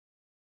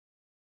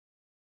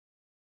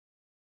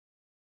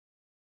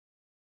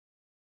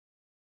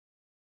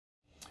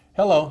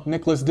Hello,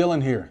 Nicholas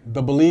Dillon here,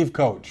 the Believe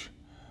Coach.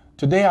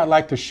 Today I'd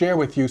like to share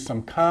with you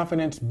some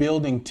confidence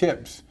building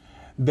tips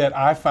that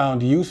I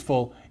found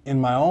useful in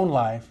my own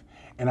life,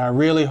 and I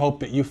really hope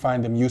that you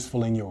find them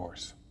useful in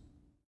yours.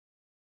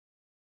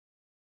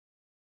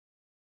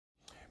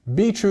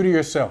 Be true to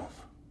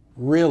yourself.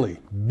 Really,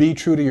 be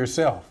true to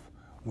yourself.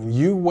 When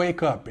you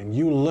wake up and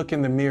you look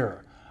in the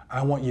mirror,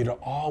 I want you to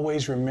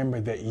always remember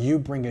that you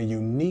bring a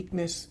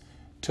uniqueness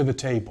to the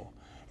table.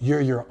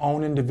 You're your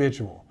own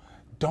individual.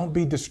 Don't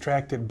be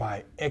distracted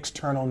by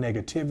external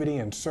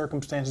negativity and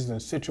circumstances and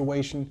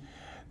situation.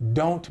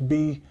 Don't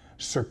be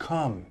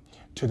succumb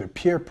to the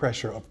peer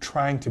pressure of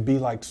trying to be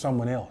like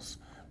someone else.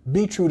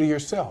 Be true to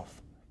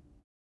yourself.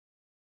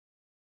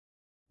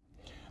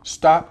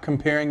 Stop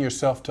comparing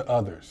yourself to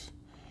others.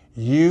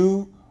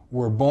 You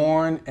were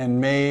born and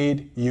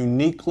made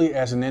uniquely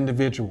as an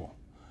individual.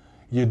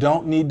 You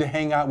don't need to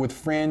hang out with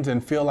friends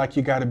and feel like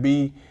you got to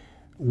be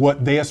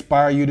what they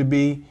aspire you to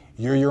be.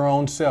 You're your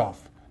own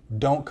self.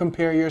 Don't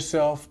compare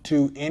yourself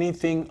to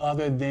anything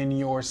other than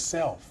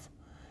yourself.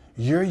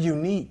 You're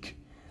unique.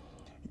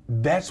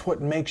 That's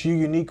what makes you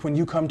unique when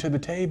you come to the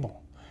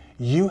table.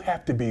 You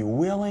have to be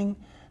willing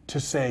to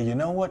say, you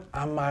know what?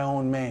 I'm my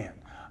own man.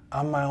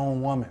 I'm my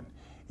own woman.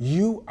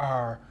 You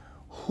are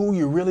who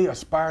you really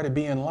aspire to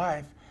be in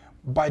life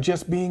by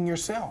just being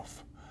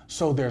yourself.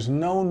 So there's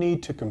no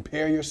need to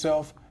compare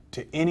yourself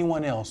to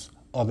anyone else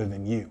other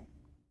than you.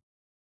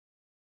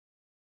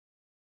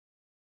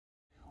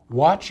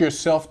 Watch your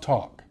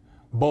self-talk,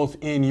 both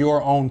in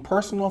your own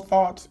personal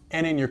thoughts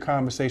and in your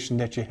conversation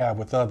that you have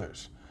with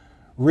others.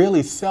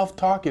 Really,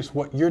 self-talk is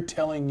what you're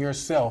telling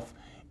yourself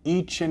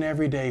each and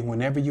every day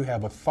whenever you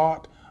have a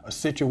thought, a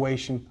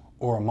situation,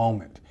 or a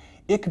moment.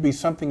 It could be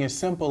something as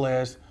simple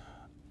as,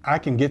 I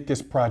can get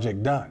this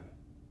project done.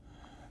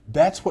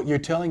 That's what you're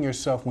telling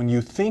yourself when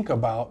you think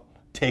about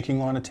taking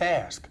on a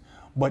task.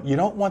 But you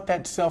don't want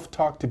that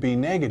self-talk to be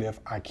negative,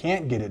 I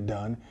can't get it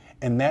done.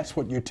 And that's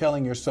what you're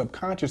telling your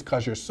subconscious,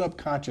 because your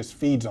subconscious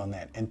feeds on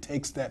that and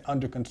takes that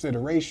under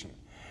consideration.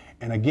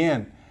 And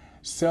again,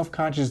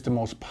 self-conscious is the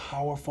most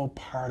powerful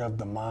part of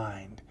the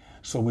mind.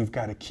 So we've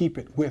got to keep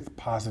it with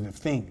positive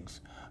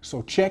things.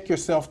 So check your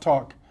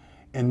self-talk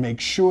and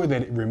make sure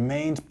that it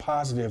remains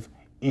positive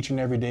each and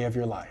every day of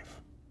your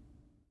life.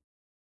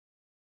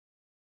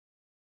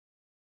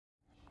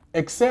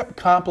 Accept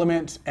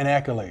compliments and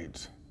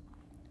accolades.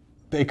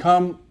 They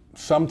come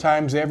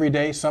sometimes every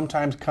day,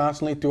 sometimes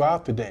constantly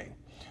throughout the day.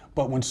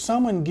 But when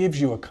someone gives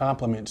you a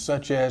compliment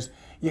such as,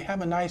 you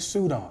have a nice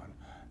suit on,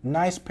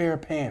 nice pair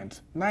of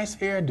pants, nice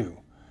hairdo,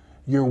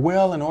 you're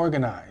well and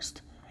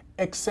organized,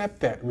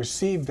 accept that,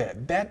 receive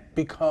that. That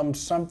becomes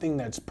something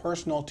that's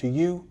personal to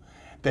you,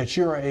 that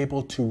you are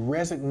able to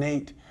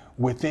resonate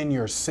within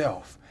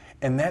yourself.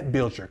 And that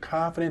builds your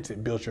confidence,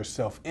 it builds your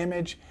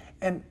self-image,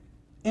 and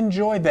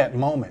enjoy that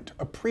moment,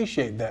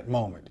 appreciate that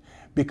moment.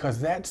 Because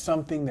that's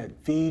something that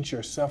feeds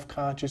your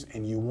self-conscious,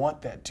 and you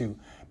want that too,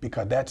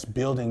 because that's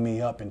building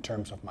me up in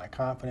terms of my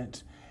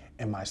confidence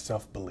and my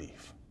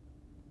self-belief.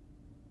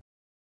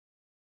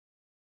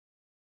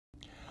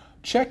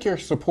 Check your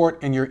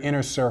support in your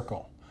inner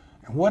circle.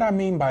 And what I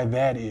mean by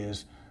that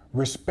is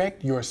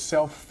respect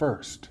yourself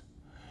first.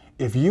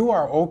 If you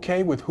are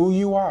okay with who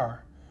you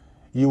are,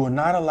 you will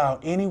not allow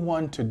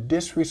anyone to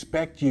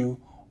disrespect you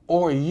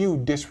or you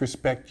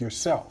disrespect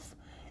yourself.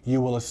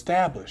 You will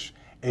establish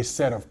a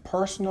set of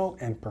personal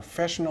and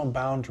professional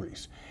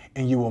boundaries,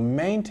 and you will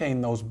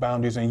maintain those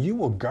boundaries and you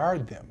will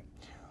guard them.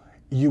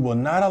 You will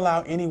not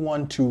allow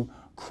anyone to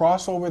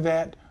cross over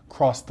that,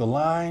 cross the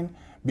line,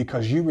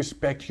 because you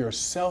respect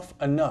yourself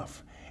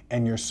enough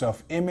and your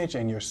self-image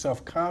and your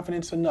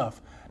self-confidence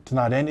enough to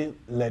not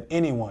let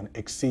anyone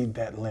exceed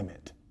that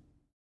limit.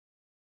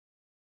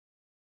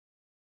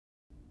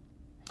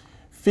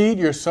 Feed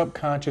your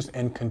subconscious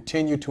and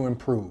continue to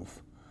improve.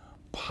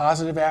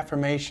 Positive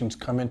affirmations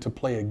come into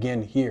play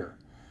again here.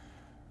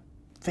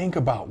 Think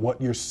about what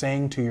you're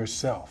saying to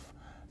yourself.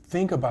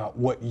 Think about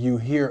what you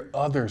hear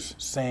others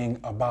saying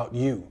about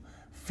you.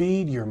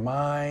 Feed your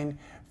mind,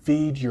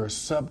 feed your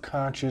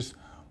subconscious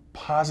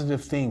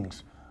positive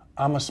things.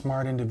 I'm a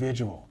smart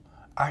individual.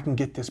 I can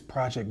get this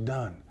project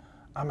done.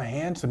 I'm a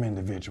handsome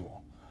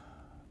individual.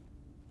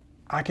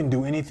 I can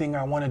do anything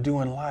I want to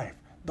do in life.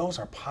 Those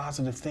are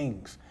positive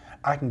things.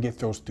 I can get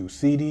those through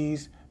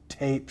CDs,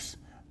 tapes,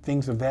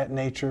 things of that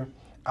nature.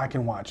 I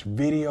can watch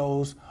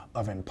videos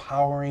of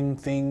empowering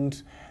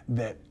things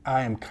that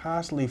I am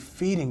constantly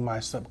feeding my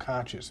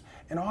subconscious.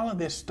 And all of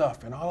this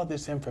stuff and all of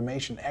this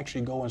information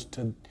actually goes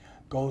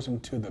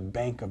into the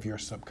bank of your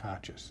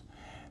subconscious.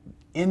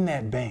 In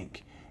that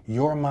bank,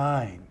 your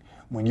mind,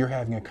 when you're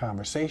having a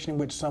conversation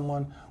with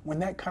someone, when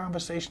that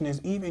conversation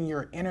is even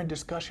your inner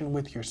discussion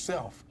with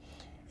yourself,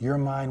 your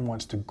mind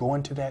wants to go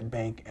into that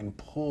bank and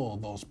pull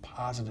those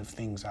positive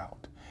things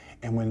out.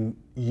 And when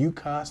you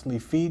constantly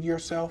feed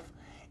yourself,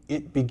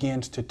 it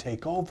begins to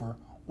take over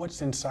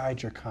what's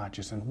inside your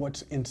conscious and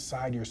what's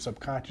inside your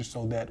subconscious,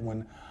 so that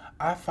when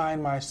I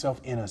find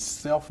myself in a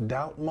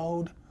self-doubt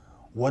mode,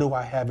 what do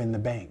I have in the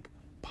bank?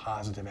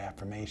 positive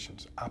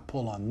affirmations. I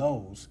pull on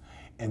those,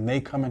 and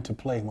they come into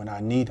play when I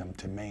need them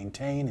to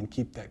maintain and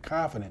keep that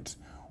confidence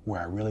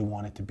where I really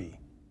want it to be.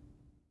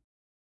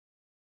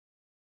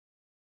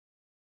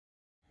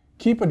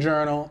 Keep a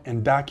journal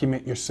and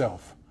document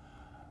yourself.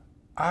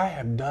 I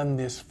have done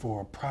this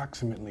for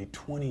approximately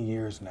 20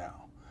 years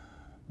now.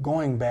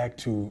 Going back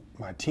to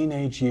my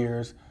teenage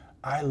years,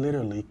 I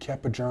literally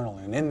kept a journal,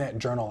 and in that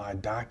journal I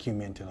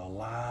documented a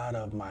lot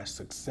of my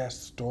success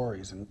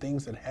stories and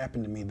things that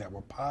happened to me that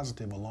were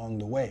positive along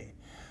the way,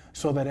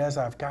 so that as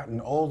I've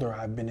gotten older,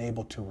 I've been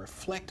able to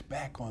reflect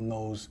back on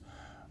those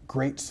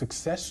great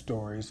success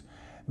stories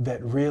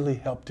that really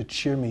help to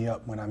cheer me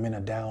up when I'm in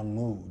a down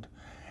mood.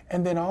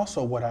 And then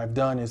also what I've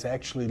done is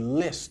actually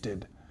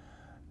listed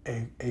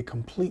a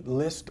complete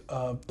list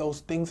of those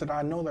things that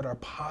I know that are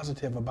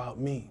positive about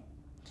me.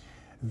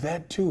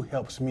 That too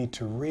helps me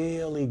to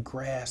really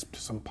grasp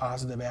some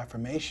positive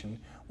affirmation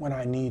when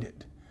I need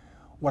it.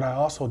 What I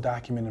also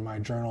document in my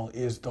journal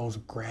is those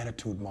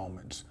gratitude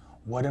moments.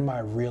 What am I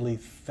really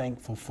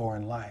thankful for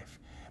in life?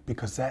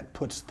 Because that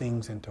puts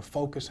things into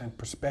focus and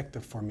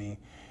perspective for me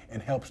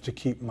and helps to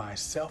keep my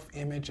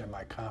self-image and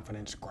my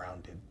confidence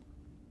grounded.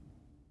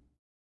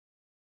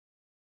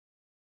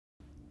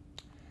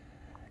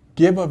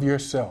 Give of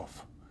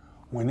yourself.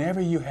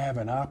 Whenever you have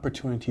an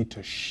opportunity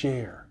to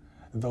share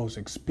those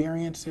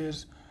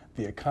experiences,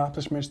 the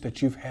accomplishments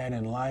that you've had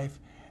in life,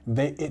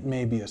 it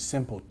may be a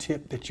simple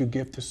tip that you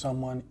give to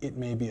someone. It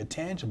may be a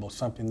tangible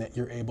something that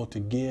you're able to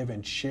give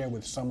and share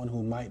with someone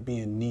who might be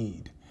in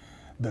need.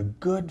 The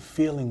good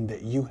feeling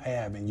that you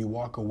have and you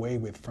walk away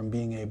with from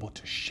being able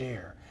to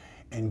share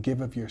and give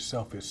of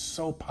yourself is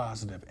so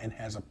positive and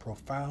has a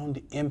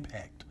profound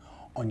impact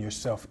on your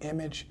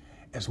self-image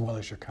as well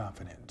as your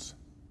confidence.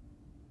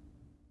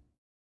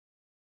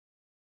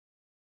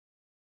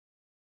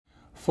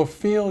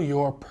 Fulfill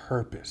your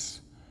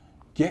purpose.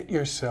 Get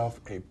yourself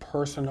a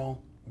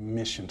personal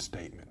mission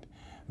statement.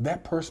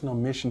 That personal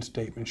mission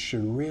statement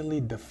should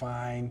really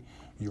define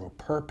your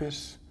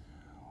purpose,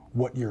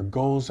 what your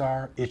goals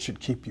are. It should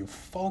keep you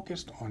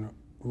focused on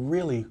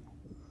really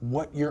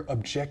what your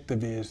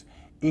objective is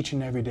each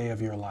and every day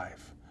of your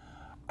life.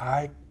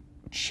 I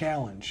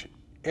challenge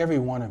every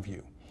one of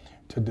you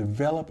to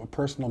develop a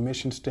personal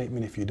mission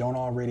statement if you don't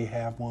already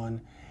have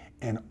one,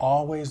 and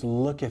always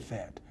look at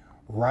that.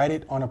 Write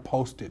it on a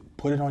Post-it,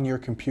 put it on your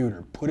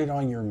computer, put it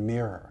on your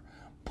mirror,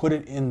 put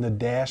it in the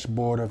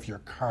dashboard of your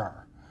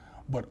car.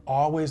 But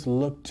always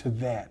look to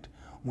that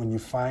when you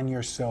find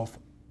yourself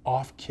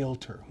off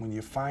kilter, when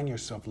you find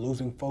yourself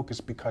losing focus,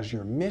 because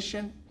your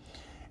mission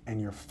and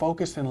your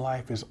focus in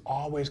life is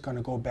always going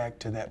to go back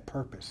to that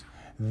purpose.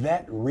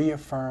 That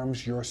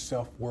reaffirms your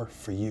self-worth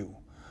for you.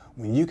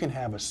 When you can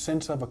have a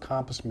sense of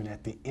accomplishment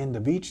at the end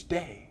of each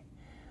day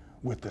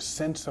with the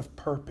sense of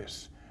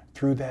purpose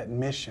through that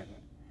mission,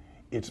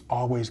 it's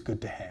always good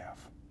to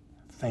have.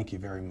 Thank you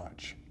very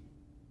much.